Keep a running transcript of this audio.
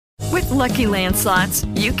Lucky Land Slots,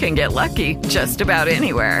 you can get lucky just about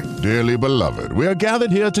anywhere. Dearly beloved, we are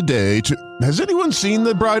gathered here today to... Has anyone seen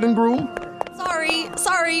the bride and groom?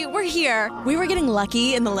 Sorry, we're here. We were getting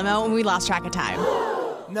lucky in the limo and we lost track of time.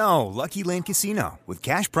 No, Lucky Land Casino, with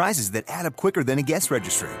cash prizes that add up quicker than a guest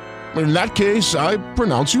registry. In that case, I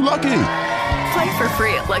pronounce you lucky. Play for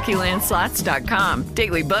free at LuckyLandSlots.com.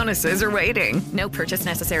 Daily bonuses are waiting. No purchase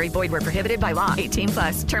necessary. Void where prohibited by law.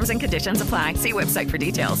 18+. Terms and conditions apply. See website for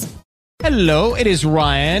details. Hello, it is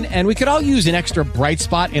Ryan, and we could all use an extra bright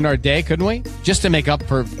spot in our day, couldn't we? Just to make up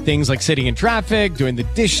for things like sitting in traffic, doing the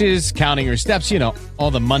dishes, counting your steps, you know,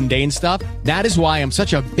 all the mundane stuff. That is why I'm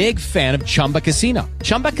such a big fan of Chumba Casino.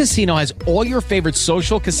 Chumba Casino has all your favorite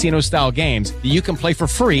social casino-style games that you can play for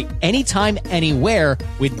free anytime, anywhere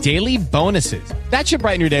with daily bonuses. That should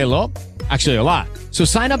brighten your day a little. Actually, a lot. So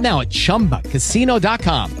sign up now at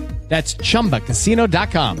ChumbaCasino.com. That's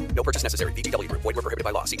ChumbaCasino.com. No purchase necessary. VGW Group. Void where prohibited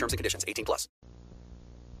by law. See terms and conditions. 18+.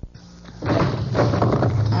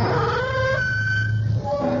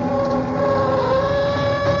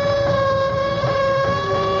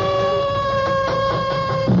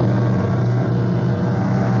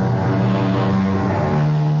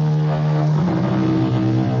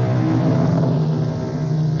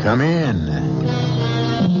 Come in.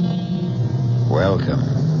 Welcome.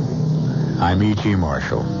 I'm E.G.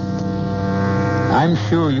 Marshall. I'm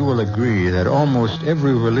sure you will agree that almost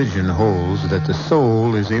every religion holds that the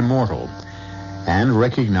soul is immortal and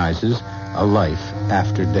recognizes a life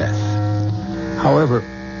after death. However,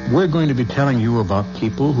 we're going to be telling you about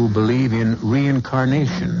people who believe in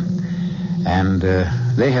reincarnation, and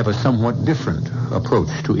they have a somewhat different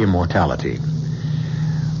approach to immortality.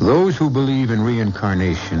 Those who believe in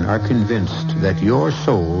reincarnation are convinced that your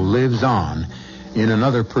soul lives on in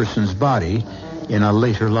another person's body in a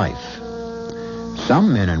later life.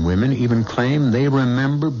 Some men and women even claim they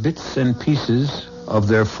remember bits and pieces of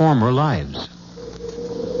their former lives.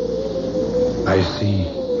 I see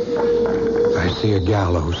a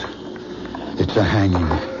gallows. It's a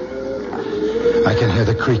hanging. I can hear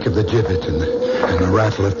the creak of the gibbet and the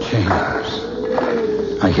rattle of chains.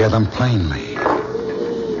 I hear them plainly.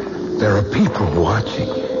 There are people watching.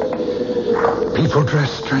 People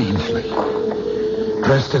dressed strangely.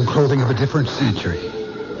 Dressed in clothing of a different century.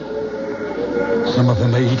 Some of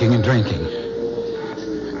them are eating and drinking.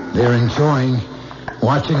 They're enjoying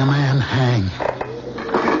watching a man hang.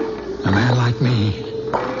 A man like me.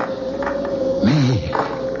 Me.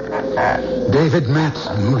 David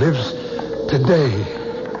Matson, who lives today.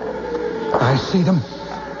 I see them.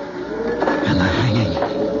 And they're hanging.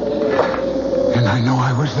 And I know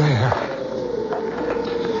I was there.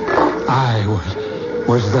 I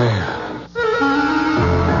was there.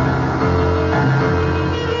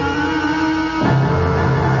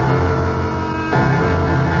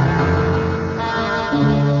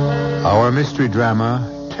 Our mystery drama,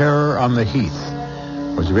 Terror on the Heath,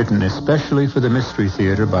 was written especially for the Mystery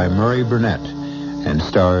Theater by Murray Burnett and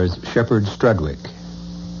stars Shepard Strudwick.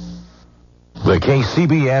 The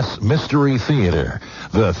KCBS Mystery Theater,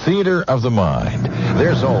 the theater of the mind.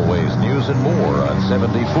 There's always news and more on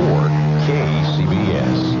 74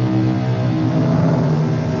 KCBS.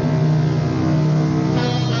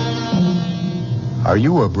 Are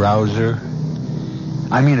you a browser?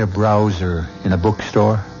 I mean a browser in a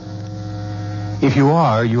bookstore? If you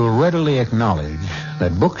are, you'll readily acknowledge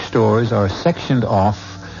that bookstores are sectioned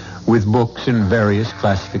off with books in various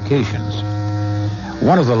classifications.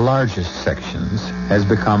 One of the largest sections has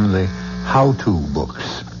become the how-to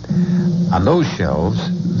books. On those shelves,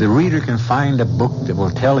 the reader can find a book that will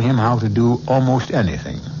tell him how to do almost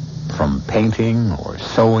anything, from painting or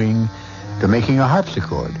sewing to making a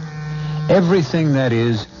harpsichord. Everything, that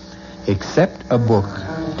is, except a book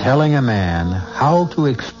telling a man how to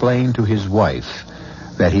explain to his wife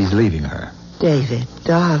that he's leaving her. David,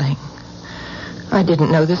 darling, I didn't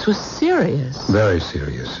know this was serious. Very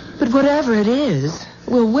serious. But whatever it is,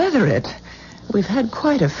 we'll weather it. We've had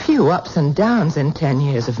quite a few ups and downs in 10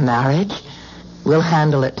 years of marriage. We'll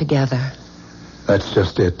handle it together. That's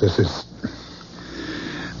just it. This is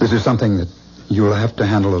something that you'll have to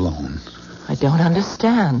handle alone. I don't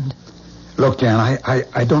understand. Look, Jan,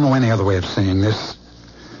 I don't know any other way of saying this.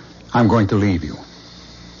 I'm going to leave you.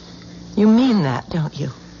 You mean that, don't you?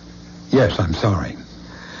 Yes, I'm sorry.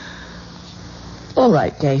 All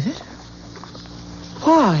right, David.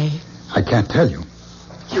 Why? I can't tell you.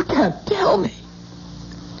 You can't tell me.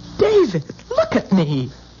 David, look at me.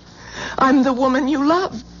 I'm the woman you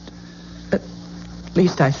loved. At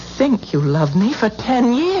least I think you loved me for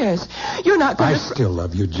 10 years. You're not going to... I still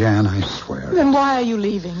love you, Jan, I swear. Then why are you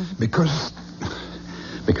leaving? Because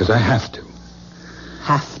I have to.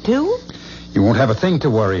 have to? You won't have a thing to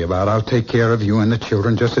worry about. I'll take care of you and the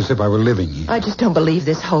children just as if I were living here. I just don't believe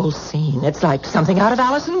this whole scene. It's like something out of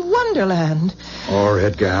Alice in Wonderland. Or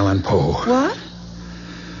Edgar Allan Poe. What?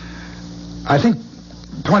 I think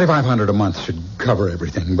 $2,500 a month should cover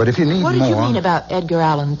everything. But if you need more... What did you mean about Edgar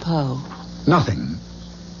Allan Poe? Nothing.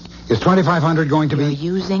 Is $2,500 going to be...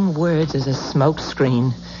 You're using words as a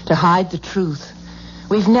smokescreen to hide the truth.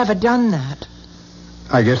 We've never done that.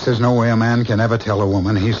 I guess there's no way a man can ever tell a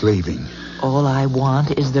woman he's leaving. All I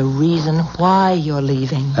want is the reason why you're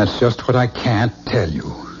leaving. That's just what I can't tell you.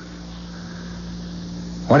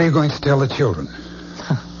 What are you going to tell the children?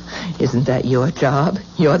 Isn't that your job?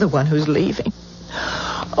 You're the one who's leaving.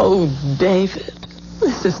 Oh, David,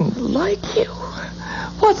 this isn't like you.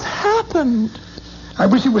 What's happened? I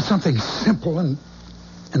wish it was something simple and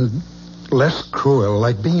less cruel,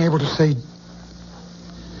 like being able to say,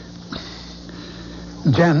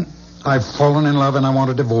 Jan, I've fallen in love and I want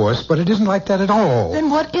a divorce, but it isn't like that at all. Then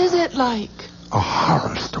what is it like? A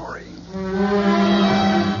horror story.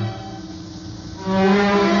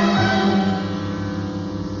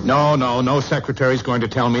 No secretary's going to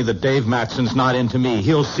tell me that Dave Matson's not into me.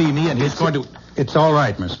 He'll see me and he's going to... It's all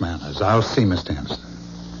right, Miss Manners. I'll see Miss Anderson.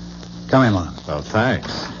 Come in, Lon. Oh,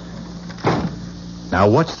 thanks. Now,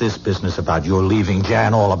 what's this business about your leaving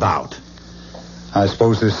Jan all about? I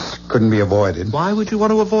suppose this couldn't be avoided. Why would you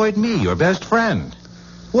want to avoid me, your best friend?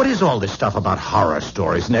 What is all this stuff about horror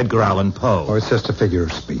stories and Edgar Allan Poe? Oh, it's just a figure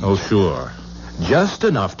of speech. Oh, sure. Just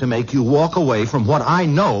enough to make you walk away from what I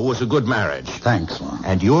know was a good marriage. Thanks, Lon.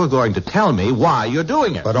 And you're going to tell me why you're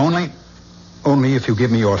doing it. But only if you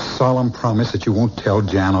give me your solemn promise that you won't tell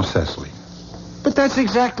Jan or Cecily. But that's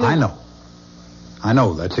exactly... I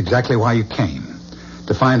know. That's exactly why you came.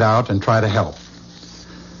 To find out and try to help.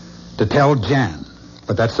 To tell Jan.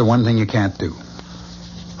 But that's the one thing you can't do.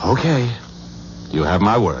 Okay. You have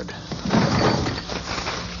my word.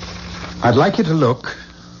 I'd like you to look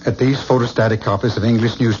at these photostatic copies of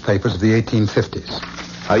English newspapers of the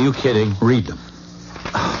 1850s. Are you kidding? Read them.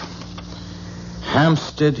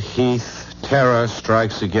 Hampstead Heath. Terror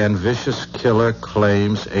strikes again. Vicious killer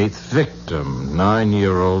claims 8th victim.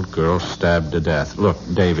 9-year-old girl stabbed to death. Look,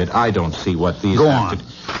 David, I don't see what these... Go on.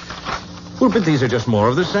 Well, but these are just more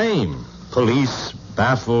of the same. Police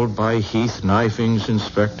baffled by Heath knifings.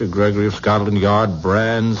 Inspector Gregory of Scotland Yard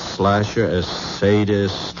brands slasher as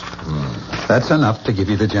sadist. That's enough to give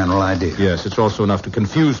you the general idea. Yes, it's also enough to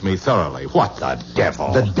confuse me thoroughly. What the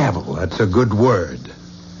devil? The devil. That's a good word.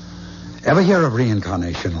 Ever hear of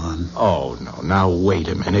reincarnation, Lon? Oh, no. Now, wait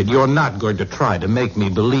a minute. You're not going to try to make me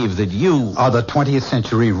believe that you... are the 20th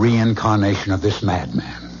century reincarnation of this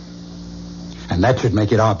madman. And that should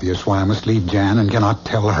make it obvious why I must leave Jan and cannot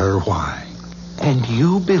tell her why. And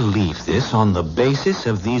you believe this on the basis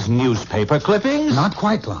of these newspaper clippings? Not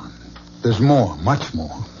quite, Lon. There's more, much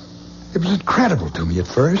more. It was incredible to me at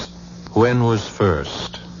first. When was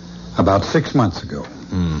first? About 6 months ago.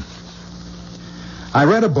 I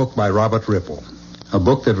read a book by Robert Ripple, a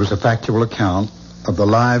book that was a factual account of the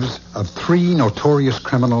lives of 3 notorious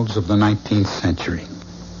criminals of the 19th century.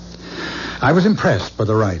 I was impressed by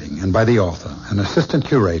the writing and by the author, an assistant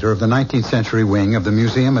curator of the 19th century wing of the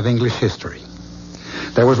Museum of English History.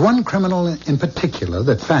 There was one criminal in particular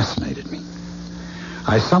that fascinated me.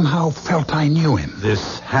 I somehow felt I knew him.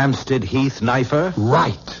 This Hampstead Heath knifer?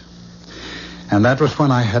 Right. And that was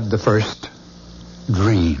when I had the first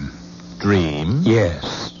dream. Dream?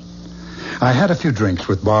 Yes. I had a few drinks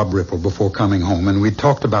with Bob Ripple before coming home, and we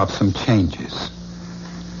talked about some changes.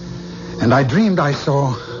 And I dreamed I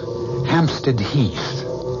saw Hampstead Heath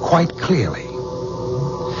quite clearly.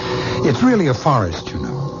 It's really a forest, you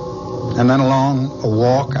know. And then along a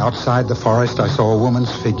walk outside the forest, I saw a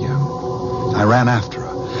woman's figure. I ran after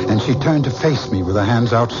her, and she turned to face me with her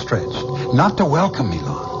hands outstretched. Not to welcome me,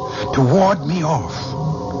 Lon, to ward me off.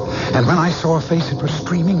 And when I saw her face, it was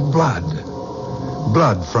streaming blood.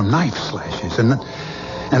 Blood from knife slashes. And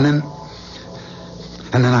then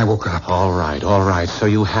I woke up. All right. So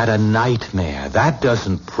you had a nightmare. That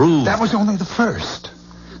doesn't prove... That was only the first.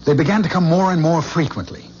 They began to come more and more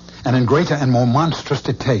frequently, and in greater and more monstrous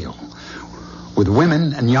detail, with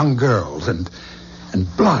women and young girls, and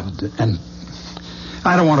blood, and...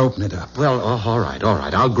 I don't want to open it up. Well, all right.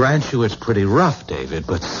 I'll grant you it's pretty rough, David,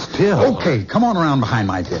 but still... Okay, come on around behind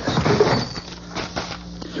my desk.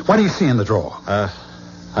 What do you see in the drawer?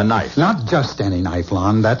 A knife. Not just any knife,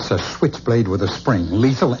 Lon. That's a switchblade with a spring.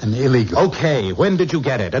 Lethal and illegal. Okay, when did you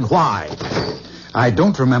get it, and why? I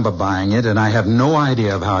don't remember buying it, and I have no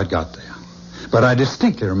idea of how it got there. But I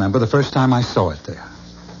distinctly remember the first time I saw it there.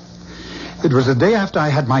 It was the day after I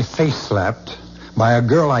had my face slapped by a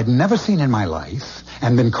girl I'd never seen in my life,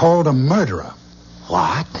 and been called a murderer.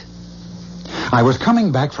 What? I was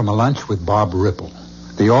coming back from a lunch with Bob Ripple,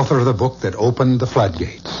 the author of the book that opened the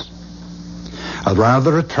floodgates. A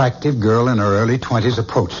rather attractive girl in her early 20s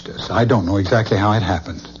approached us. I don't know exactly how it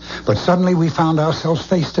happened. But suddenly we found ourselves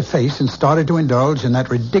face to face and started to indulge in that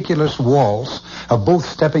ridiculous waltz of both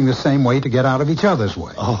stepping the same way to get out of each other's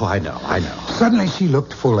way. Oh, I know. Suddenly she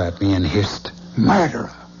looked full at me and hissed,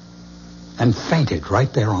 "Murderer," and fainted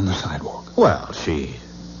right there on the sidewalk. Well, she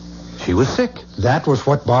was sick. That was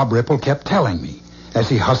what Bob Ripple kept telling me as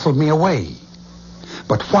he hustled me away.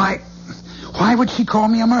 But why would she call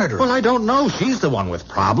me a murderer? Well, I don't know. She's the one with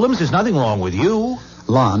problems. There's nothing wrong with you.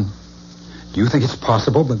 Lon, do you think it's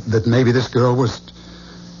possible that maybe this girl was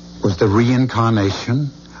the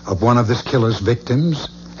reincarnation of one of this killer's victims,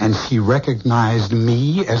 and she recognized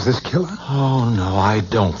me as this killer? Oh, no, I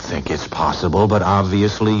don't think it's possible, but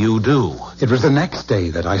obviously you do. It was the next day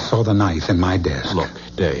that I saw the knife in my desk. Look,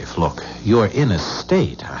 Dave, you're in a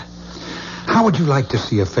state. How would you like to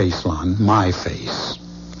see a face, Lon? My face.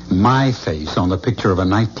 My face on the picture of a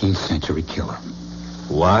 19th century killer.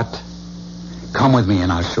 What? Come with me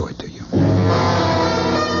and I'll show it to you.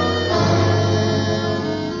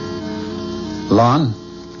 Lon,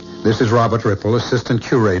 this is Robert Ripple, assistant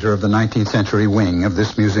curator of the 19th century wing of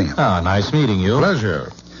this museum. Ah, nice meeting you.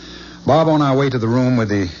 Pleasure. Bob, on our way to the room with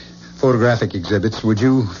the photographic exhibits, would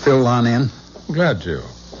you fill Lon in? Glad to.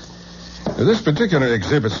 This particular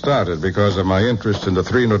exhibit started because of my interest in the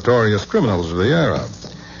three notorious criminals of the era.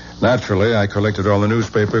 Naturally, I collected all the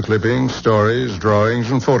newspaper clippings, stories,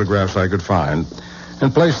 drawings, and photographs I could find,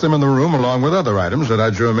 and placed them in the room along with other items that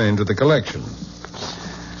are germane to the collection.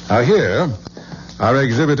 Now here are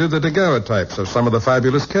exhibited the daguerreotypes of some of the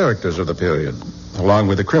fabulous characters of the period, along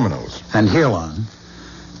with the criminals. And here, Lon,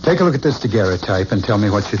 take a look at this daguerreotype and tell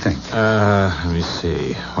me what you think. Let me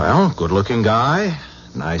see. Well, good-looking guy,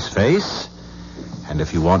 nice face. And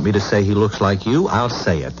if you want me to say he looks like you, I'll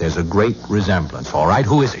say it. There's a great resemblance. All right,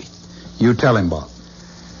 who is he? You tell him, Bob.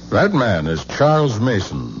 That man is Charles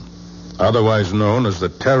Mason, otherwise known as the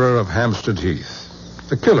Terror of Hampstead Heath,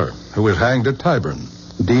 the killer who was hanged at Tyburn.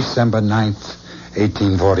 December 9th,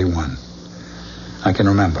 1841. I can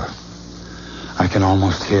remember. I can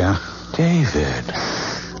almost hear. David,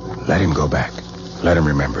 let him go back. Let him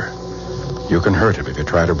remember. You can hurt him if you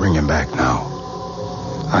try to bring him back now.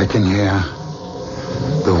 I can hear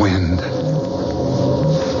the wind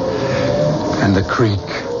and the creak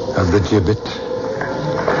of the gibbet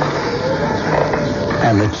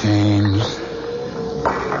and the chains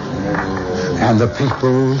and the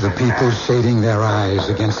people shading their eyes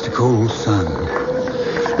against the cold sun,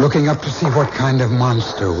 looking up to see what kind of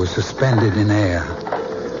monster was suspended in air,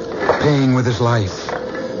 paying with his life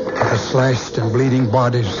for the slashed and bleeding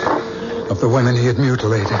bodies of the women he had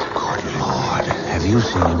mutilated. Good Lord, have you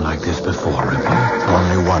seen him like this before, Ripple?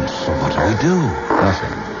 Only once. Well, what do we do?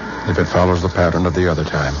 Nothing. If it follows the pattern of the other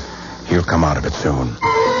time, he'll come out of it soon.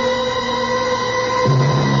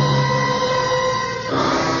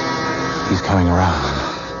 He's coming around.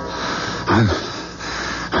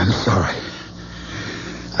 I'm sorry.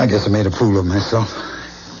 I guess I made a fool of myself.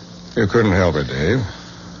 You couldn't help it, Dave.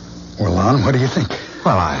 Well, Lon, what do you think?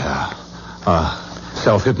 Well,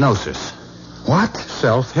 self-hypnosis. What?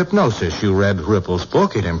 Self-hypnosis. You read Ripple's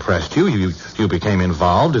book. It impressed you. You became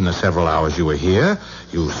involved in the several hours you were here.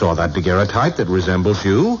 You saw that daguerreotype that resembles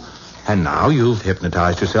you. And now you've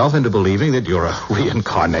hypnotized yourself into believing that you're a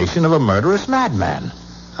reincarnation of a murderous madman.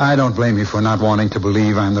 I don't blame you for not wanting to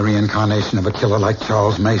believe I'm the reincarnation of a killer like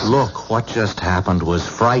Charles Mason. Look, what just happened was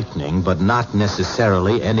frightening, but not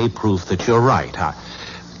necessarily any proof that you're right.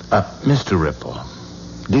 Mr. Ripple,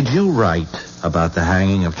 did you write about the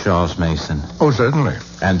hanging of Charles Mason? Oh, certainly.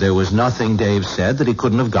 And there was nothing Dave said that he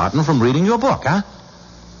couldn't have gotten from reading your book, huh?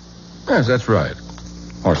 Yes, that's right.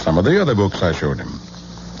 Or some of the other books I showed him.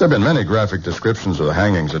 There have been many graphic descriptions of the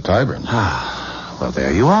hangings at Tyburn. Well,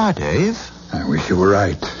 there you are, Dave. I wish you were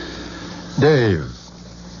right. Dave.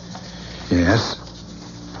 Yes?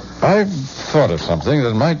 I've thought of something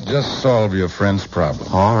that might just solve your friend's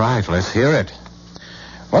problem. All right, let's hear it.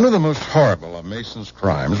 One of the most horrible of Mason's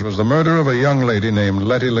crimes was the murder of a young lady named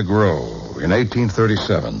Letty LeGros in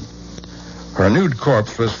 1837. Her nude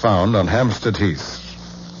corpse was found on Hampstead Heath,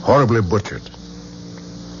 horribly butchered.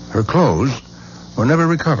 Her clothes were never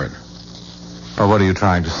recovered. Well, what are you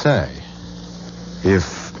trying to say?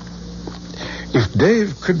 If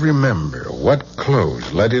Dave could remember what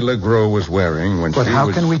clothes Letty LeGros was wearing when But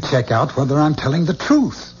how can we check out whether I'm telling the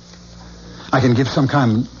truth? I can give some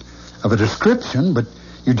kind of a description, but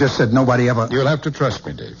you just said nobody ever... You'll have to trust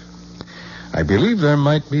me, Dave. I believe there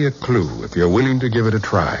might be a clue if you're willing to give it a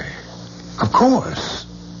try. Of course.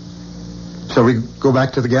 Shall we go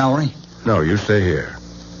back to the gallery? No, you stay here.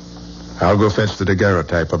 I'll go fetch the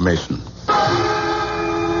daguerreotype of Mason.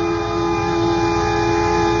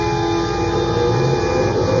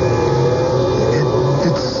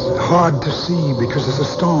 It's hard to see because there's a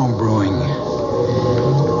storm brewing.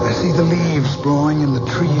 I see the leaves blowing and the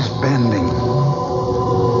trees bending.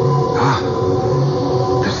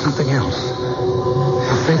 There's something else.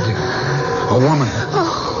 A figure. A woman.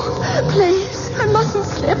 Oh, please. I mustn't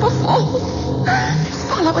slip or fall. He's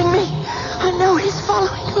following me. I know he's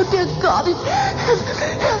following. Oh, dear God.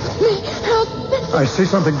 Help me. Help me. I see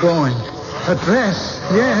something glowing. A dress.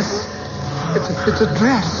 Yes. It's a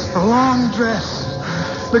dress. A long dress.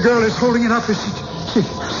 The girl is holding it up as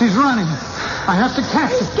she's running. I have to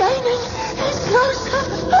catch He's it. gaining. He's closer.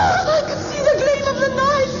 I can see the gleam of the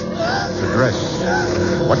knife. The dress.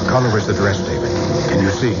 What color is the dress, David? Can you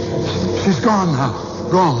see? She's gone now.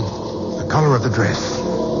 Gone. The color of the dress.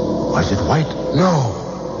 Was it white?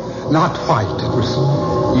 No, not white. It was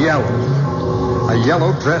yellow. A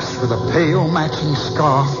yellow dress with a pale matching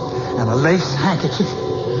scarf and a lace handkerchief.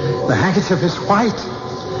 The handkerchief is white,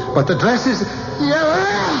 but the dress is yellow.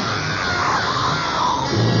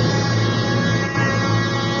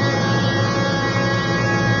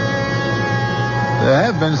 There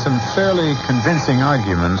have been some fairly convincing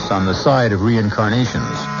arguments on the side of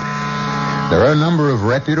reincarnations. There are a number of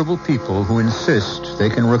reputable people who insist they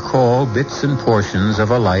can recall bits and portions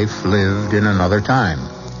of a life lived in another time.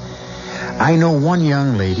 I know one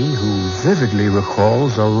young lady who vividly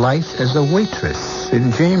recalls a life as a waitress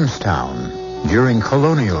in Jamestown during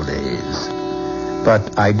colonial days.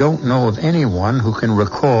 But I don't know of anyone who can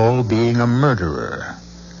recall being a murderer.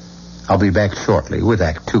 I'll be back shortly with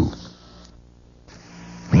Act 2.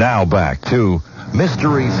 Now back to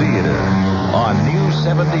Mystery Theater on News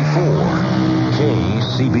 74,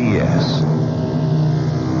 KCBS.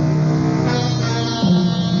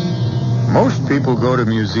 Most people go to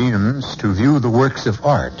museums to view the works of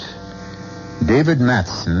art. David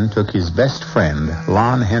Matson took his best friend,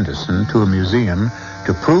 Lon Henderson, to a museum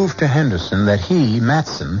to prove to Henderson that he,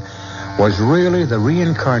 Matson, was really the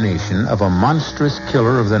reincarnation of a monstrous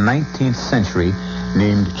killer of the 19th century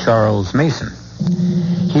named Charles Mason.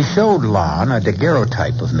 He showed Lon a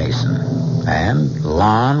daguerreotype of Mason, and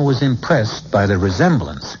Lon was impressed by the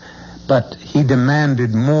resemblance, but he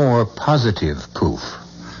demanded more positive proof.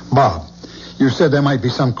 Bob, you said there might be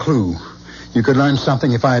some clue. You could learn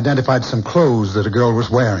something if I identified some clothes that a girl was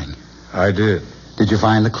wearing. I did. Did you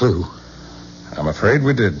find the clue? I'm afraid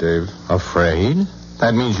we did, Dave. Afraid?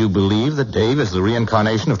 That means you believe that Dave is the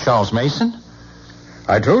reincarnation of Charles Mason?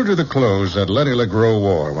 I told you the clothes that Letty LeGros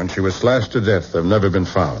wore when she was slashed to death have never been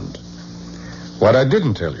found. What I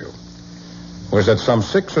didn't tell you was that some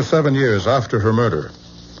 6 or 7 years after her murder,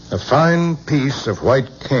 a fine piece of white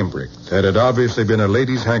cambric that had obviously been a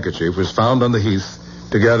lady's handkerchief was found on the Heath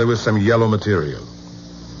together with some yellow material.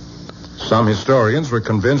 Some historians were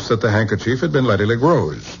convinced that the handkerchief had been Letty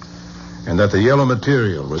LeGros and that the yellow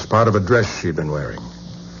material was part of a dress she'd been wearing.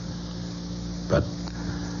 But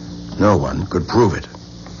no one could prove it.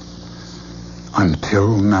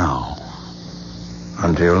 Until now.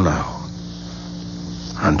 Until now.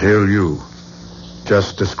 Until you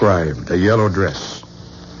just described a yellow dress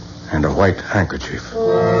and a white handkerchief.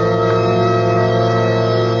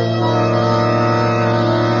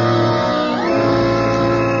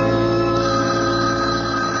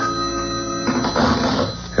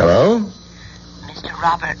 Hello? Mr.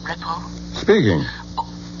 Robert Ripple? Speaking. Oh,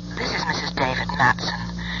 this is Mrs. David Matson.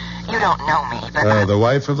 You don't know me, but... The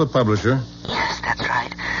wife of the publisher? Yes, that's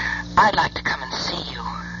right. I'd like to come and see you.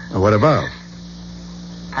 What about?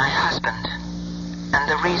 My husband. And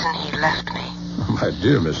the reason he left me. My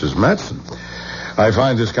dear Mrs. Matson, I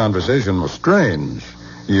find this conversation most strange.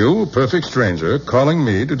 You, a perfect stranger, calling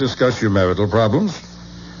me to discuss your marital problems?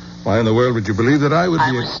 Why in the world would you believe that I would be...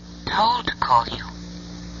 I was told to call you.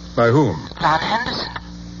 By whom? Lon Henderson.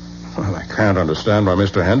 Well, I can't understand why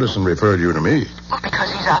Mr. Henderson referred you to me. Well, because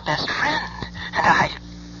he's our best friend. And I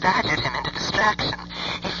badgered him into distraction.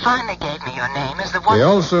 He finally gave me your name as the one... He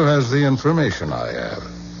also has the information I have.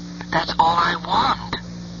 That's all I want.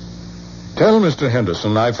 Tell Mr.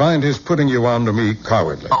 Henderson I find his putting you on to me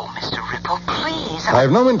cowardly. Oh, Mr. Ripple, please. I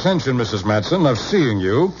have no intention, Mrs. Matson, of seeing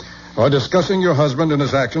you or discussing your husband and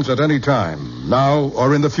his actions at any time, now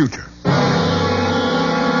or in the future.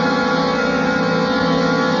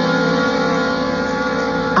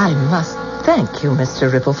 I must thank you,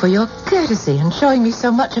 Mr. Ripple, for your courtesy in showing me so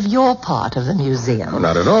much of your part of the museum. Oh,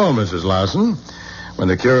 not at all, Mrs. Larson. when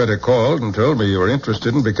the curator called and told me you were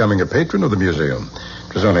interested in becoming a patron of the museum.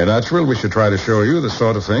 It was only natural we should try to show you the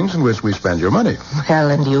sort of things in which we spend your money. Well,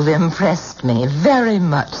 and you've impressed me, very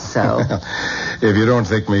much so. If you don't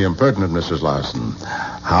think me impertinent, Mrs. Larson,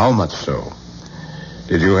 how much so?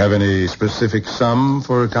 Did you have any specific sum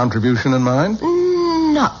for a contribution in mind?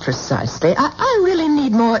 Not precisely. I really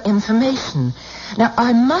need more information. Now,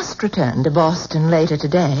 I must return to Boston later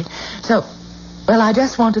today. So, well, I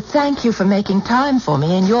just want to thank you for making time for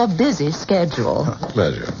me in your busy schedule.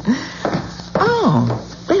 Pleasure. Oh,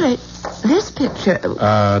 wait. This picture...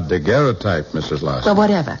 daguerreotype, Mrs. Larson. Well,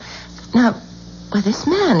 whatever. Now, this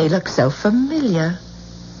man, he looks so familiar.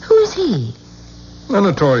 Who is he? A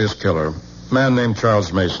notorious killer. A man named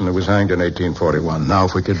Charles Mason who was hanged in 1841. Now,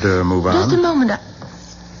 if we could move on. Just a moment.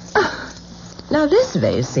 Now, this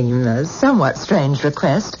may seem a somewhat strange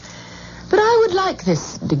request, but I would like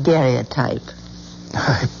this daguerreotype.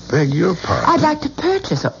 I beg your pardon? I'd like to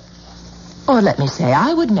purchase or let me say,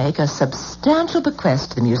 I would make a substantial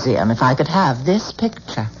bequest to the museum if I could have this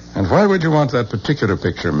picture. And why would you want that particular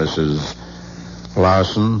picture, Mrs.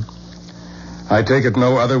 Larson? I take it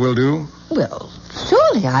no other will do? Well,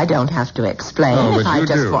 surely I don't have to explain. Oh, if but I you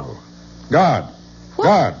just do. Want... Guard. What?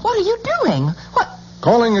 Guard. What are you doing? What?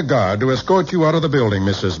 Calling a guard to escort you out of the building,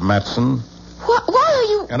 Mrs. Matson. Why are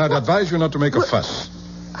you... And I'd advise you not to make a fuss.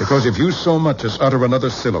 Because if you so much as utter another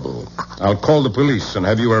syllable, I'll call the police and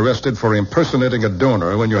have you arrested for impersonating a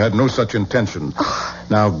donor when you had no such intention.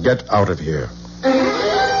 Now get out of here.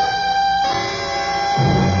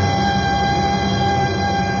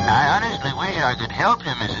 I honestly wish I could help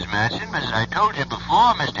you, Mrs. Matson, but as I told you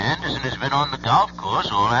before, Mr. Henderson has been on the golf course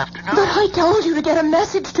all afternoon. But I told you to get a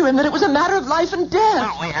message to him that it was a matter of life and death.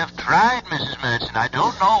 Well, we have tried, Mrs. Matson. I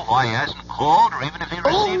don't know why he hasn't called or even if he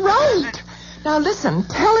received All right. the message. Now, listen,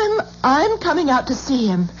 tell him I'm coming out to see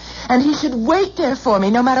him, and he should wait there for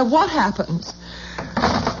me no matter what happens.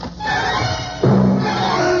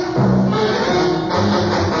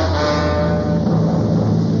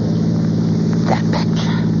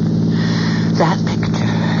 That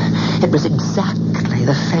picture. It was exactly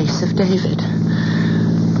the face of David.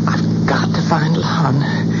 I've got to find Lon.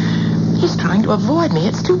 He's trying to avoid me.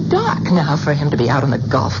 It's too dark now for him to be out on the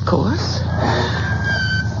golf course.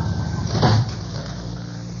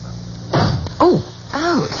 Oh,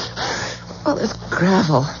 ouch. Oh, there's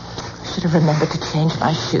gravel. Should have remembered to change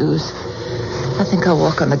my shoes. I think I'll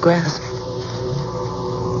walk on the grass.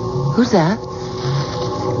 Who's that?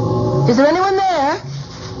 Is there anyone there?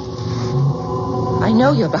 I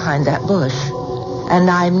know you're behind that bush. And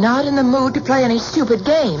I'm not in the mood to play any stupid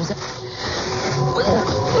games. Let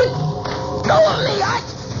go of me! I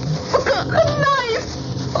forgot the knife!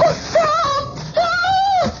 Oh, help!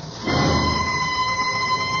 Help!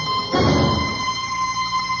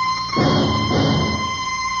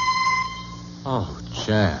 Oh,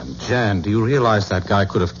 Jan, do you realize that guy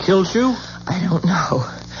could have killed you? I don't know.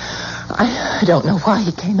 I don't know why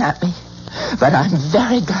he came at me. But I'm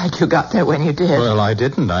very glad you got there when you did. Well, I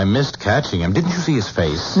didn't. I missed catching him. Didn't you see his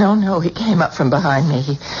face? No, he came up from behind me.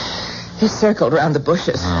 He circled around the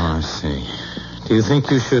bushes. Oh, I see. Do you think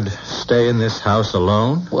you should stay in this house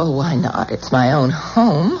alone? Well, why not? It's my own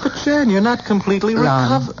home. But, Jan, you're not completely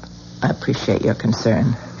recovered. I appreciate your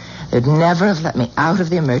concern. They'd never have let me out of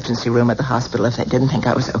the emergency room at the hospital if they didn't think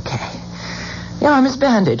I was okay. The arm is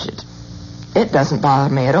bandaged. It doesn't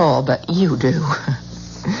bother me at all, but you do.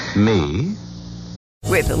 Me?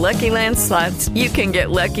 With the Lucky Land Slots, you can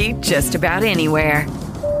get lucky just about anywhere.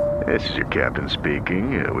 This is your captain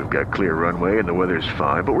speaking. We've got clear runway and the weather's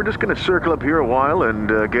fine, but we're just going to circle up here a while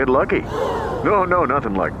and get lucky. No,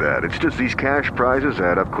 nothing like that. It's just these cash prizes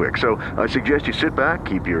add up quick. So I suggest you sit back,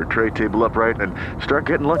 keep your tray table upright, and start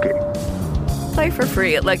getting lucky. Play for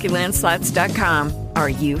free at LuckyLandSlots.com. Are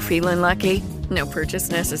you feeling lucky? No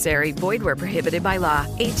purchase necessary. Void where prohibited by law.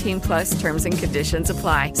 18+ terms and conditions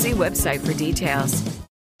apply. See website for details.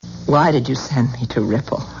 Why did you send me to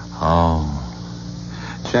Ripple? Oh.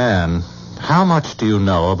 Jan, how much do you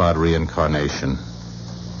know about reincarnation?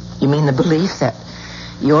 You mean the belief that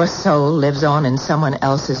your soul lives on in someone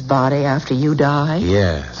else's body after you die?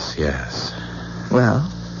 Yes. Well,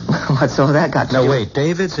 what's all that got to do? No, wait.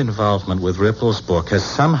 David's involvement with Ripple's book has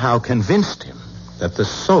somehow convinced him that the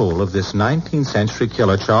soul of this 19th century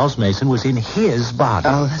killer, Charles Mason, was in his body.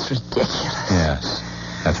 Oh, that's ridiculous. Yes.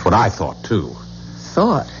 That's what I thought, too.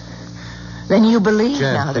 Thought? Then you believe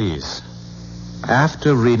Jen, now that... please.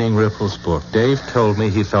 After reading Ripple's book, Dave told me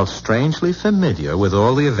he felt strangely familiar with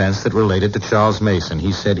all the events that related to Charles Mason.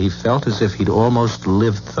 He said he felt as if he'd almost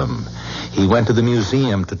lived them. He went to the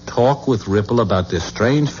museum to talk with Ripple about this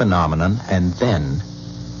strange phenomenon, and then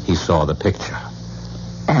he saw the picture.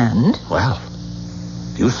 And? Well,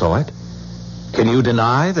 you saw it. Can you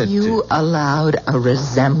deny that... You allowed a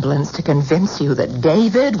resemblance to convince you that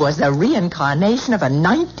David was a reincarnation of a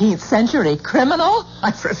 19th century criminal?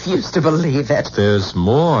 I refuse to believe it. There's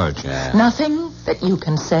more, Jan. Nothing that you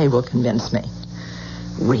can say will convince me.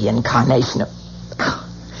 Reincarnation of...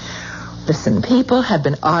 Listen, people have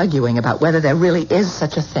been arguing about whether there really is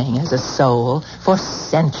such a thing as a soul for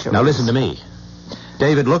centuries. Now listen to me.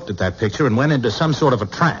 David looked at that picture and went into some sort of a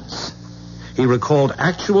trance. He recalled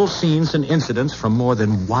actual scenes and incidents from more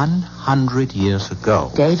than 100 years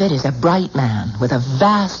ago. David is a bright man with a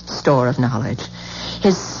vast store of knowledge.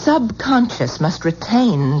 His subconscious must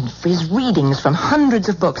retain his readings from hundreds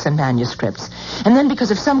of books and manuscripts. And then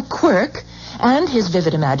because of some quirk and his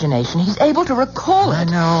vivid imagination, he's able to recall it.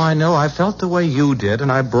 I know. I felt the way you did,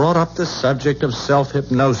 and I brought up the subject of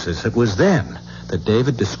self-hypnosis. It was then that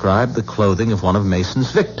David described the clothing of one of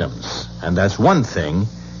Mason's victims. And that's one thing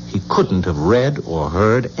he couldn't have read or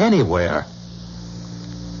heard anywhere.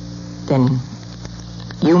 Then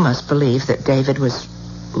you must believe that David was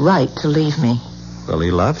right to leave me. Well,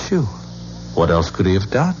 he loves you. What else could he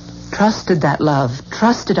have done? Trusted that love,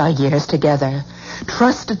 trusted our years together,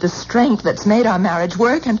 trusted the strength that's made our marriage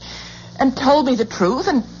work, and told me the truth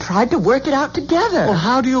and tried to work it out together. Well,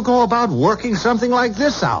 how do you go about working something like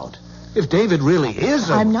this out? If David really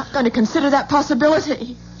is I'm not going to consider that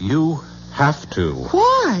possibility. You have to.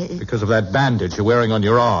 Why? Because of that bandage you're wearing on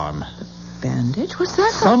your arm. Bandage? What's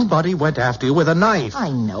that? Somebody went after you with a knife. I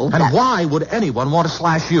know. And why would anyone want to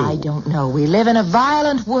slash you? I don't know. We live in a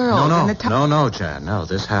violent world. No, Jan. No,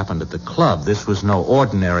 this happened at the club. This was no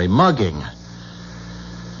ordinary mugging.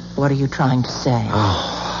 What are you trying to say?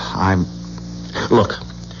 Look,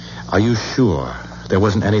 are you sure there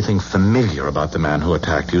wasn't anything familiar about the man who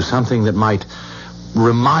attacked you? Something that might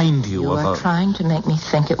remind you of You are trying to make me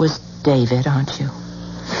think it was David, aren't you?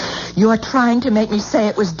 You are trying to make me say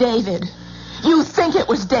it was David. You think it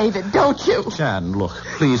was David, don't you? Jan, look,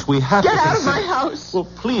 please, we have to... Get out of my house. Well,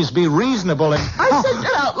 please, be reasonable and... I said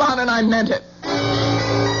get out, Lon, and I meant it.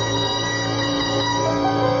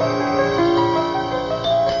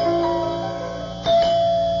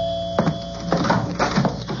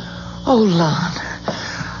 Oh, Lon.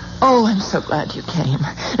 Oh, I'm so glad you came.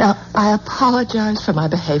 Now, I apologize for my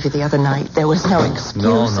behavior the other night. There was no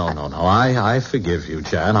excuse. No. I forgive you,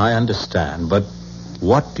 Jan. I understand. But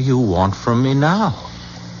what do you want from me now?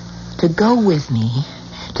 To go with me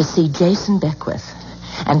to see Jason Beckwith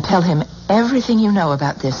and tell him everything you know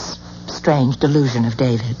about this strange delusion of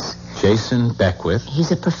David's. Jason Beckwith?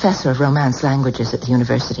 He's a professor of Romance languages at the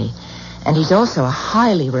university. And he's also a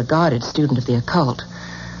highly regarded student of the occult.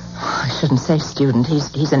 I shouldn't say student.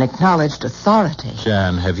 He's an acknowledged authority.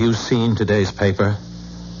 Jan, have you seen today's paper?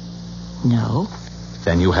 No.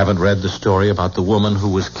 Then you haven't read the story about the woman who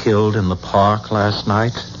was killed in the park last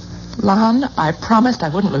night? Lon, I promised I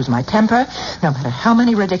wouldn't lose my temper, no matter how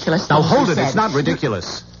many ridiculous things Now hold it. said. It's not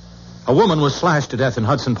ridiculous. A woman was slashed to death in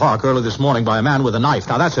Hudson Park early this morning by a man with a knife.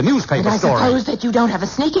 Now, that's a newspaper story. I suppose that you don't have a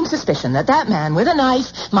sneaking suspicion that man with a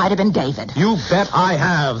knife might have been David. You bet I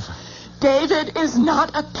have. David is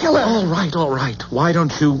not a killer. All right. Why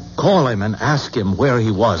don't you call him and ask him where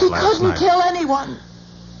he was last night? He couldn't kill anyone.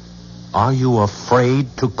 Are you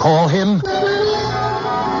afraid to call him?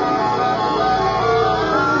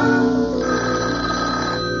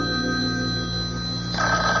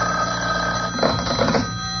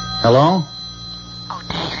 Hello? Oh,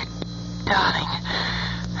 David, darling,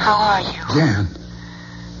 how are you? Jan.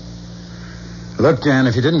 Look, Jan,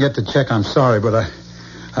 if you didn't get the check, I'm sorry, but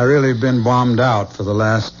I really been bombed out for the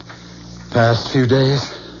past few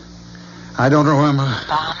days. I don't know Bombed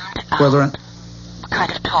out? What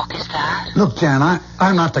kind of talk is that? Look, Jan,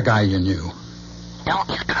 I'm not the guy you knew. Don't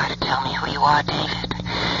you try to tell me who you are, David.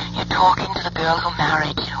 You're talking to the girl who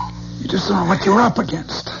married you. You just don't know what you're up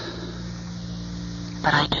against.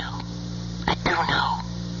 But I do. I do know.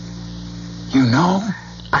 You know?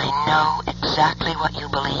 I know exactly what you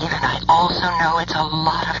believe, and I also know it's a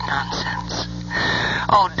lot of nonsense.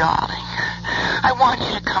 Oh, darling, I want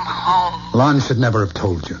you to come home. Lon should never have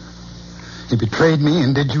told you. He betrayed me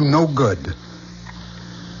and did you no good.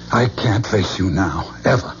 I can't face you now,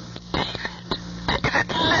 ever. David,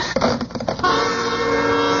 listen.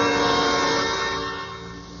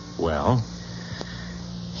 Well?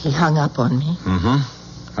 He hung up on me.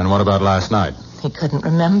 Mm-hmm. And what about last night? He couldn't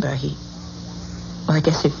remember. I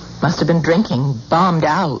guess he must have been drinking, bombed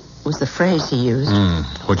out. was the phrase he used.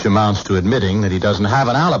 Which amounts to admitting that he doesn't have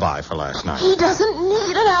an alibi for last night. He doesn't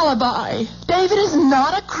need an alibi. David is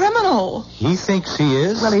not a criminal. He thinks he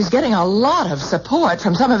is? Well, he's getting a lot of support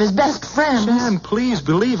from some of his best friends. Jan, please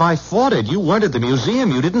believe I fought it. You weren't at the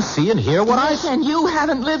museum. You didn't see and hear what I said. And you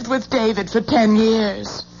haven't lived with David for 10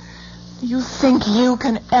 years. Do you think you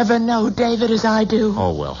can ever know David as I do?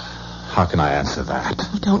 Oh, well, how can I answer that?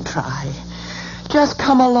 Oh, don't try. Just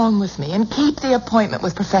come along with me and keep the appointment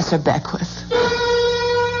with Professor Beckwith.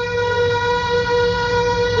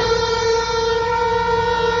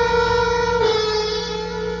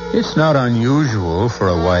 It's not unusual for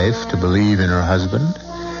a wife to believe in her husband.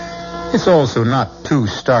 It's also not too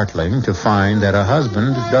startling to find that a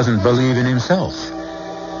husband doesn't believe in himself.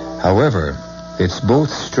 However, it's both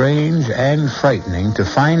strange and frightening to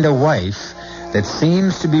find a wife that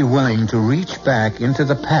seems to be willing to reach back into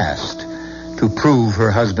the past to prove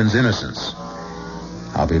her husband's innocence.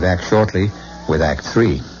 I'll be back shortly with Act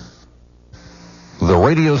 3. The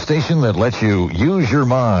radio station that lets you use your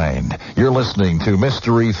mind. You're listening to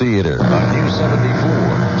Mystery Theater on News 74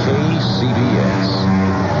 KCBS.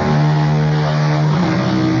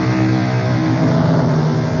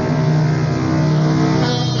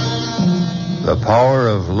 The power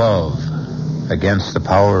of love against the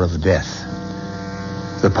power of death.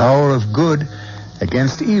 The power of good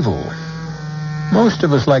against evil. Most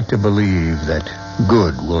of us like to believe that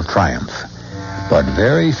good will triumph, but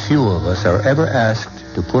very few of us are ever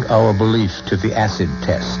asked to put our belief to the acid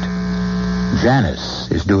test.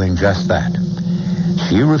 Janice is doing just that.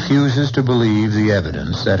 She refuses to believe the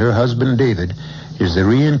evidence that her husband David is the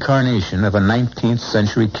reincarnation of a 19th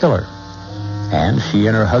century killer. And she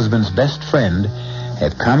and her husband's best friend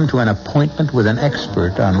have come to an appointment with an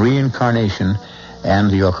expert on reincarnation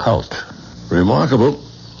and the occult. Remarkable.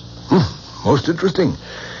 Most interesting.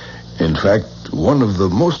 In fact, one of the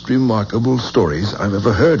most remarkable stories I've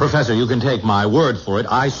ever heard. Professor, you can take my word for it.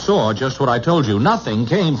 I saw just what I told you. Nothing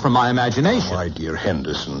came from my imagination. My dear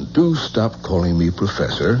Henderson, do stop calling me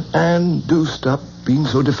professor, and do stop being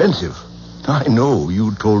so defensive. I know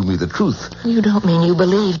you told me the truth. You don't mean you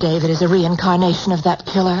believe David is a reincarnation of that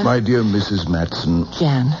killer? My dear Mrs. Matson.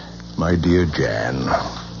 Jan. My dear Jan,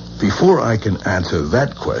 before I can answer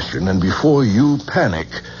that question, and before you panic,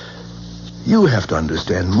 you have to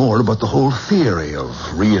understand more about the whole theory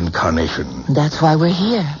of reincarnation. That's why we're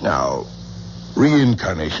here. Now,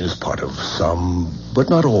 reincarnation is part of some, but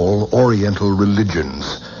not all, Oriental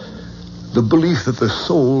religions. The belief that the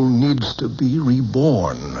soul needs to be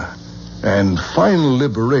reborn. And final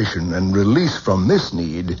liberation and release from this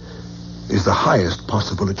need is the highest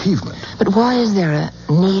possible achievement. But why is there a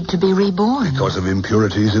need to be reborn? Because of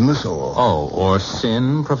impurities in the soul. Oh, or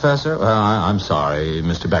sin, Professor? I'm sorry,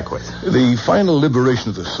 Mr. Beckwith. The final liberation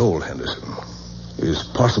of the soul, Henderson, is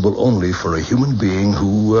possible only for a human being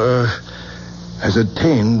who has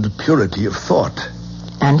attained purity of thought.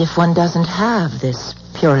 And if one doesn't have this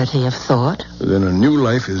purity of thought? Then a new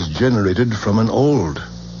life is generated from an old,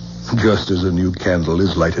 just as a new candle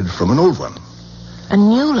is lighted from an old one. A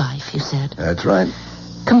new life, you said? That's right.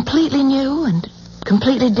 Completely new and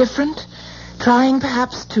completely different? Trying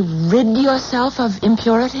perhaps to rid yourself of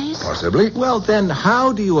impurities? Possibly. Well, then,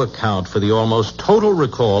 how do you account for the almost total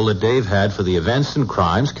recall that Dave had for the events and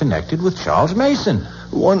crimes connected with Charles Mason?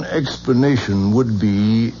 One explanation would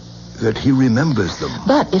be that he remembers them.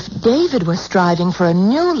 But if David was striving for a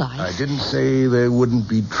new life... I didn't say there wouldn't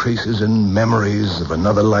be traces and memories of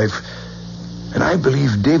another life. And I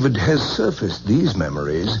believe David has surfaced these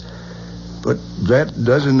memories. But that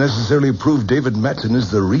doesn't necessarily prove David Matson is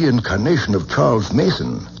the reincarnation of Charles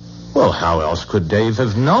Mason. Well, how else could Dave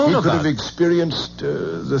have known about it? He could have experienced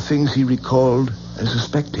the things he recalled as a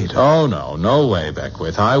spectator. Oh, no way,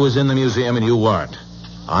 Beckwith. I was in the museum and you weren't.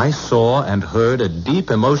 I saw and heard a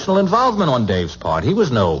deep emotional involvement on Dave's part. He was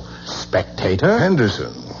no spectator.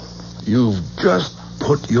 Henderson, you've just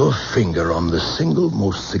put your finger on the single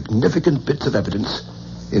most significant bits of evidence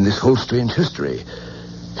in this whole strange history.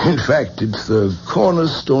 In fact, it's the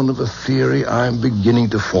cornerstone of a theory I'm beginning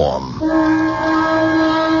to form.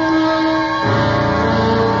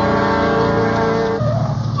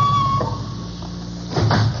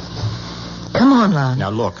 Come on, Lon. Now,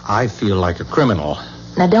 look, I feel like a criminal.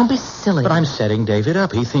 Now, don't be silly. But I'm setting David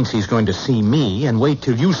up. He thinks he's going to see me, and wait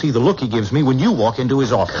till you see the look he gives me when you walk into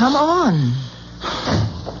his office. Come on.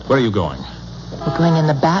 Where are you going? We're going in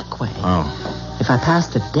the back way. Oh. If I pass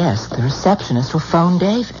the desk, the receptionist will phone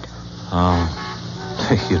David.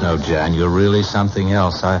 Oh. You know, Jan, you're really something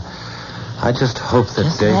else. I just hope that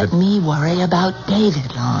Just David... let me worry about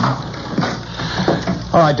David, Lon.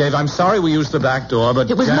 All right, Dave, I'm sorry we used the back door, but...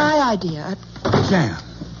 It was Jan... my idea. Jan,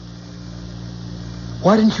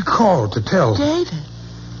 Why didn't you call to tell? David,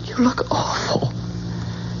 you look awful.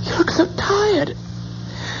 You look so tired.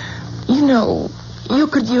 You know, you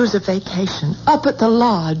could use a vacation up at the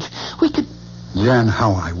lodge. We could... Jan,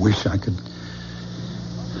 how I wish I could...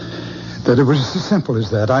 That it was as simple as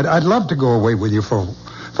that. I'd love to go away with you for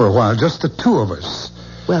a while, just the two of us.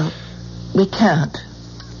 Well, we can't.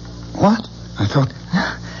 What? I thought...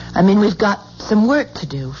 I mean, we've got some work to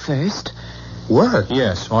do first. Work?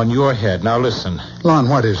 Yes, on your head. Now listen. Lon,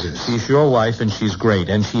 what is this? She's your wife, and she's great.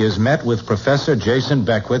 And she has met with Professor Jason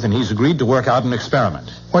Beckwith, and he's agreed to work out an experiment.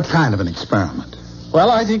 What kind of an experiment?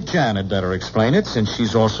 Well, I think Jan had better explain it, since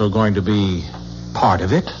she's also going to be part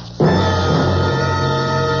of it.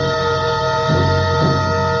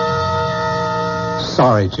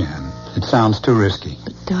 Sorry, Jan. It sounds too risky.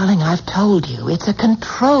 But, darling, I've told you. It's a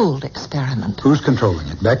controlled experiment. Who's controlling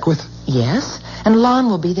it? Beckwith? Yes, and Lon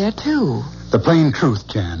will be there, too. The plain truth,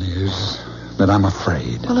 Jan, is that I'm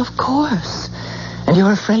afraid. Well, of course. And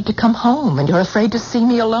you're afraid to come home, and you're afraid to see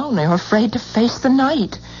me alone, and you're afraid to face the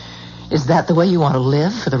night. Is that the way you want to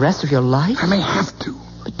live for the rest of your life? I may have to.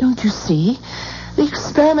 But don't you see? The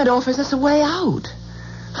experiment offers us a way out.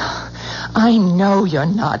 I know you're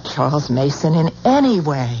not Charles Mason in any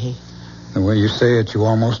way. The way you say it, you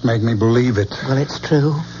almost make me believe it. Well, it's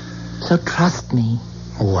true. So trust me.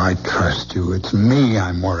 Oh, I trust you. It's me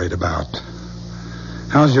I'm worried about.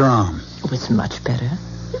 How's your arm? Oh, it's much better.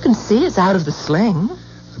 You can see it's out of the sling.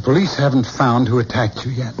 The police haven't found who attacked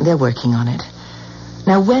you yet. They're working on it.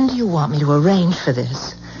 Now, when do you want me to arrange for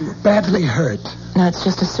this? You're badly hurt. No, it's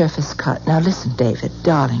just a surface cut. Now, listen, David,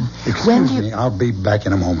 darling. Excuse me. I'll be back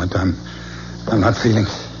in a moment. I'm not feeling...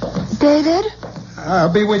 David?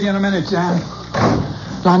 I'll be with you in a minute, Jan.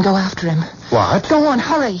 Lon, go after him. What? Go on,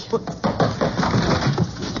 hurry.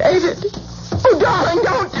 David. Oh, darling,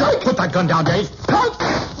 don't take... Put that gun down, Dave. Don't...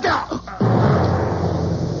 No.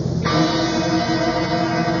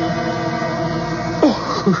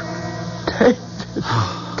 Oh,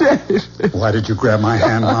 David. Why did you grab my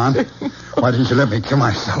hand, Lon? Why didn't you let me kill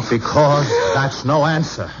myself? Because that's no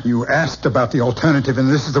answer. You asked about the alternative, and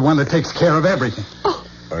this is the one that takes care of everything. Oh.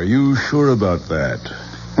 Are you sure about that?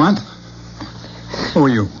 What? Who are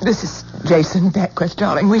you? This is Jason Beckwith,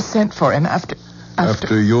 darling. We sent for him after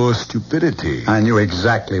your stupidity. I knew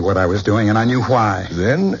exactly what I was doing, and I knew why.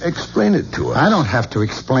 Then explain it to us. I don't have to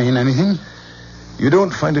explain anything. You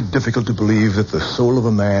don't find it difficult to believe that the soul of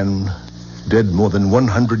a man dead more than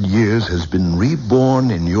 100 years has been reborn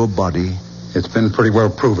in your body? It's been pretty well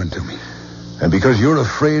proven to me. And because you're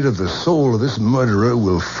afraid of the soul of this murderer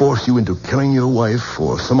will force you into killing your wife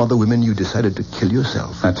or some other women, you decided to kill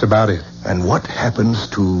yourself. That's about it. And what happens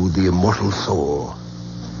to the immortal soul?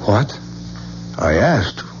 What? I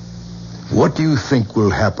asked, what do you think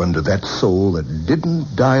will happen to that soul that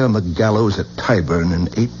didn't die on the gallows at Tyburn in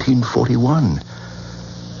 1841?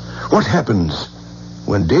 What happens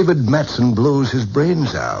when David Matson blows his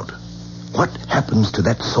brains out? What happens to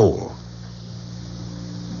that soul?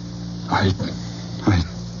 I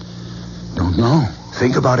don't know.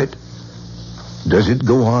 Think about it. Does it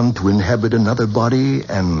go on to inhabit another body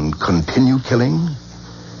and continue killing?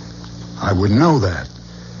 I wouldn't know that.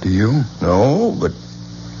 Do you? No, but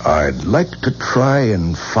I'd like to try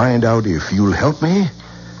and find out if you'll help me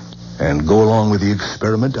and go along with the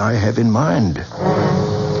experiment I have in mind.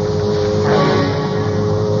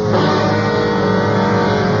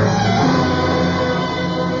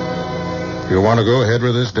 You want to go ahead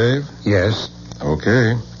with this, Dave? Yes.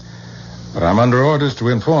 Okay. But I'm under orders to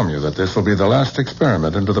inform you that this will be the last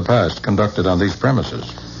experiment into the past conducted on these premises.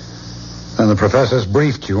 Then the professor's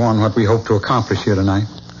briefed you on what we hope to accomplish here tonight?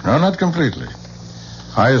 No, not completely.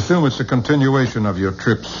 I assume it's a continuation of your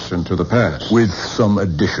trips into the past. With some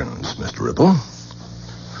additions, Mr. Ripple.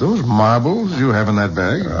 Those marbles you have in that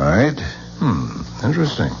bag? Right.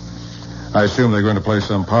 Interesting. I assume they're going to play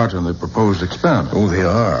some part in the proposed experiment. Oh, they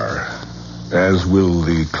are. As will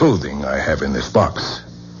the clothing I have in this box.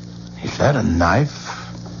 Is that a knife?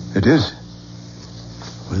 It is.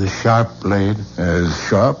 With a sharp blade? As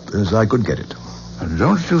sharp as I could get it.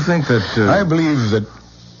 Don't you think that... I believe that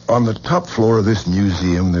on the top floor of this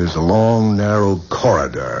museum there's a long, narrow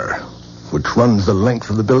corridor which runs the length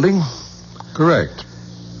of the building? Correct.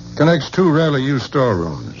 Connects two rarely used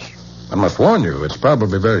storerooms. I must warn you, it's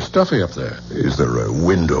probably very stuffy up there. Is there a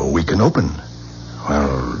window we can open?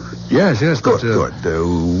 Well, yes, Good.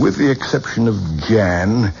 With the exception of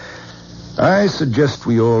Jan, I suggest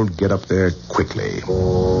we all get up there quickly.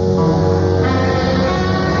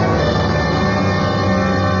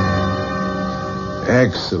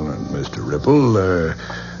 Excellent, Mr. Ripple. A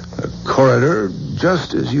corridor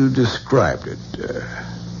just as you described it.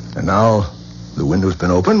 And now, The window's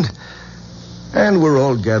been opened, and we're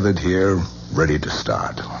all gathered here, ready to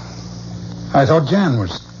start. I thought Jan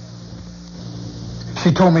was...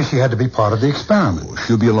 She told me she had to be part of the experiment. Oh,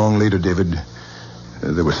 she'll be along later, David.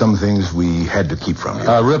 There were some things we had to keep from you.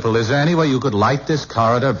 Ripple, is there any way you could light this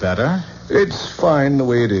corridor better? It's fine the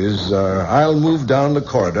way it is. I'll move down the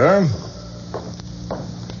corridor.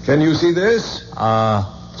 Can you see this?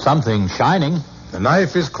 Something shining. The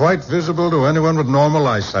knife is quite visible to anyone with normal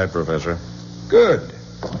eyesight, Professor. Good.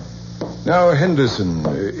 Now, Henderson,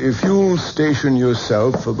 if you'll station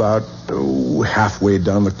yourself about halfway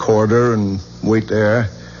down the corridor and wait there.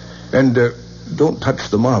 And don't touch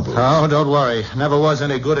the marbles. Oh, don't worry. Never was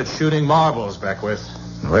any good at shooting marbles, Beckwith.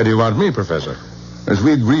 Where do you want me, Professor? As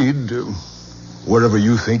we agreed, wherever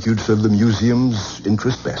you think you'd serve the museum's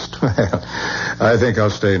interest best. I think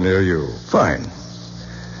I'll stay near you. Fine.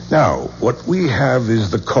 Now, what we have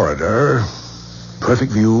is the corridor,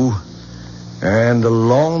 perfect view, and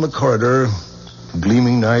along the corridor,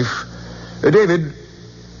 gleaming knife. David,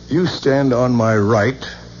 you stand on my right.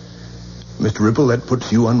 Mr. Ripple, that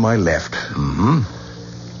puts you on my left. Mm-hmm.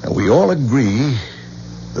 And we all agree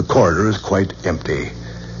the corridor is quite empty.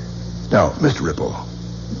 Now, Mr. Ripple,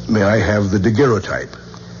 may I have the daguerreotype?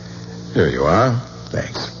 Here you are.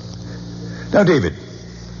 Thanks. Now, David,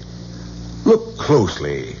 look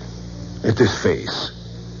closely at this face.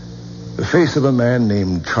 The face of a man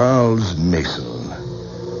named Charles Mason.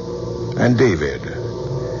 And David,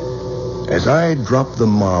 as I drop the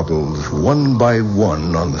marbles one by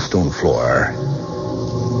one on the stone floor,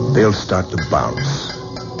 they'll start to bounce.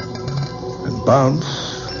 And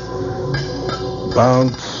bounce,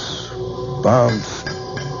 bounce, bounce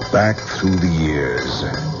back through the years.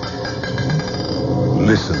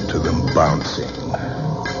 Listen to them bouncing.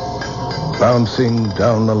 Bouncing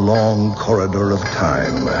down the long corridor of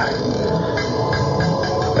time.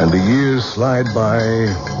 And the years slide by,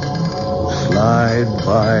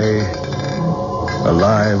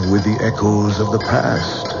 alive with the echoes of the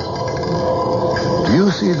past. Do you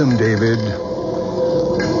see them, David?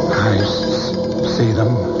 I see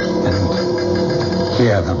them and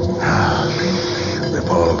hear them.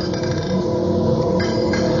 Ripple.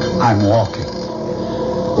 I'm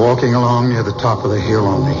walking along near the top of the hill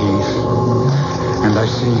on the Heath, and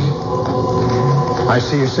I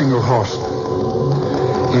see a single horseman.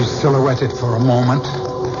 He's silhouetted for a moment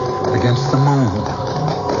against the moon.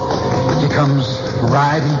 He comes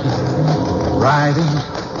riding,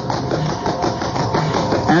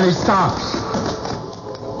 and he stops.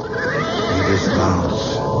 He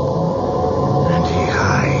dismounts, and he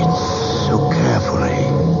hides so carefully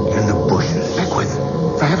in the bushes. Beckwith,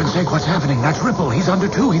 for heaven's sake, what's happening? That's Ripple. He's under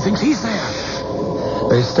two. He thinks he's there.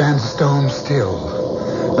 They stand stone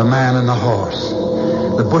still, the man and the horse.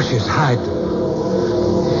 The bushes hide them.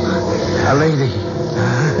 A lady.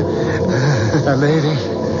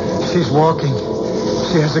 She's walking.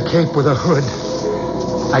 She has a cape with a hood.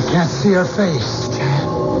 I can't see her face. Jan,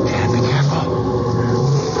 be careful.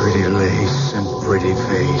 Pretty lace and pretty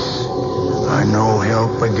face are no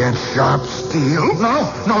help against sharp steel.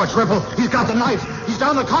 No, it's Ripple. He's got the knife. He's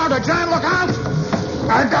down the corridor. Jan, look out!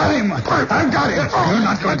 I got him. You're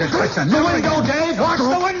not going to touch the window, Dave. Watch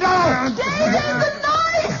the window. David, the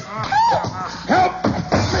knife! Help!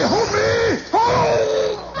 Hold me!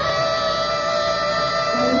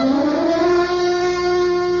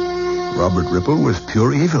 Robert Ripple was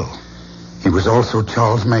pure evil. He was also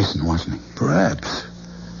Charles Mason, wasn't he? Perhaps.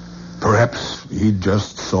 Perhaps he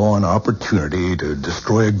just saw an opportunity to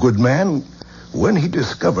destroy a good man when he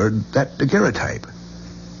discovered that daguerreotype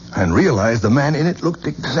and realized the man in it looked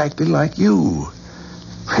exactly like you.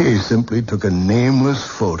 He simply took a nameless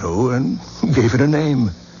photo and gave it a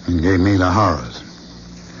name. And gave me the horrors.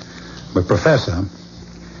 But, Professor,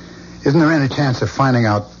 isn't there any chance of finding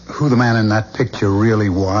out who the man in that picture really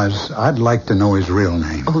was? I'd like to know his real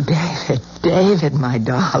name. Oh, David, my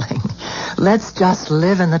darling. Let's just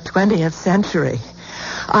live in the 20th century.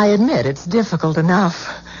 I admit it's difficult enough,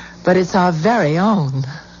 but it's our very own.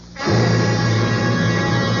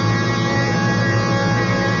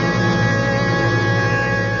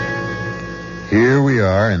 Here we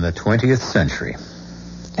are in the 20th century.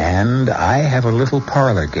 And I have a little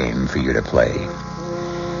parlor game for you to play.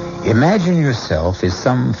 Imagine yourself as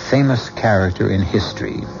some famous character in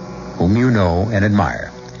history whom you know and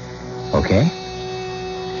admire. Okay?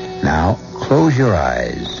 Now, close your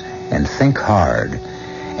eyes and think hard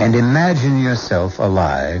and imagine yourself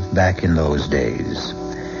alive back in those days.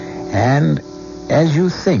 And as you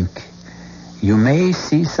think, you may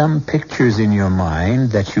see some pictures in your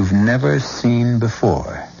mind that you've never seen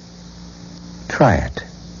before. Try it.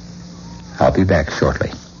 I'll be back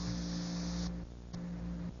shortly.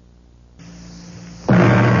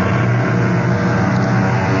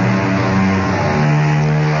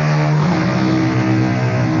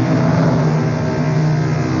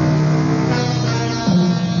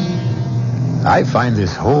 I find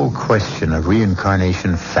this whole question of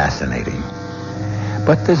reincarnation fascinating.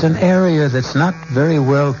 But there's an area that's not very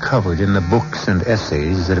well covered in the books and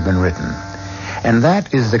essays that have been written. And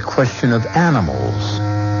that is the question of animals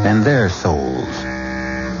and their souls.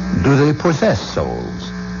 Do they possess souls?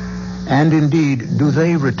 And indeed, do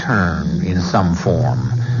they return in some form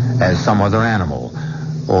as some other animal?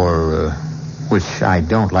 Or, which I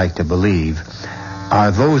don't like to believe, are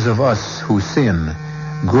those of us who sin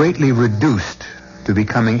greatly reduced to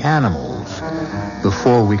becoming animals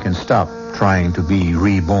before we can stop trying to be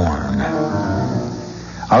reborn?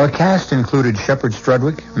 Our cast included Shepard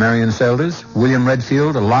Strudwick, Marion Seldes, William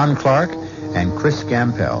Redfield, Lon Clark, and Chris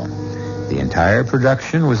Gampel. The entire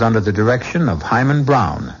production was under the direction of Hyman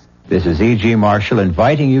Brown. This is E.G. Marshall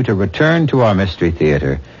inviting you to return to our Mystery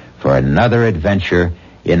Theater for another adventure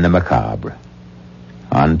in the macabre.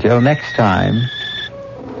 Until next time,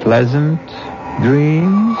 pleasant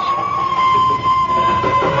dreams.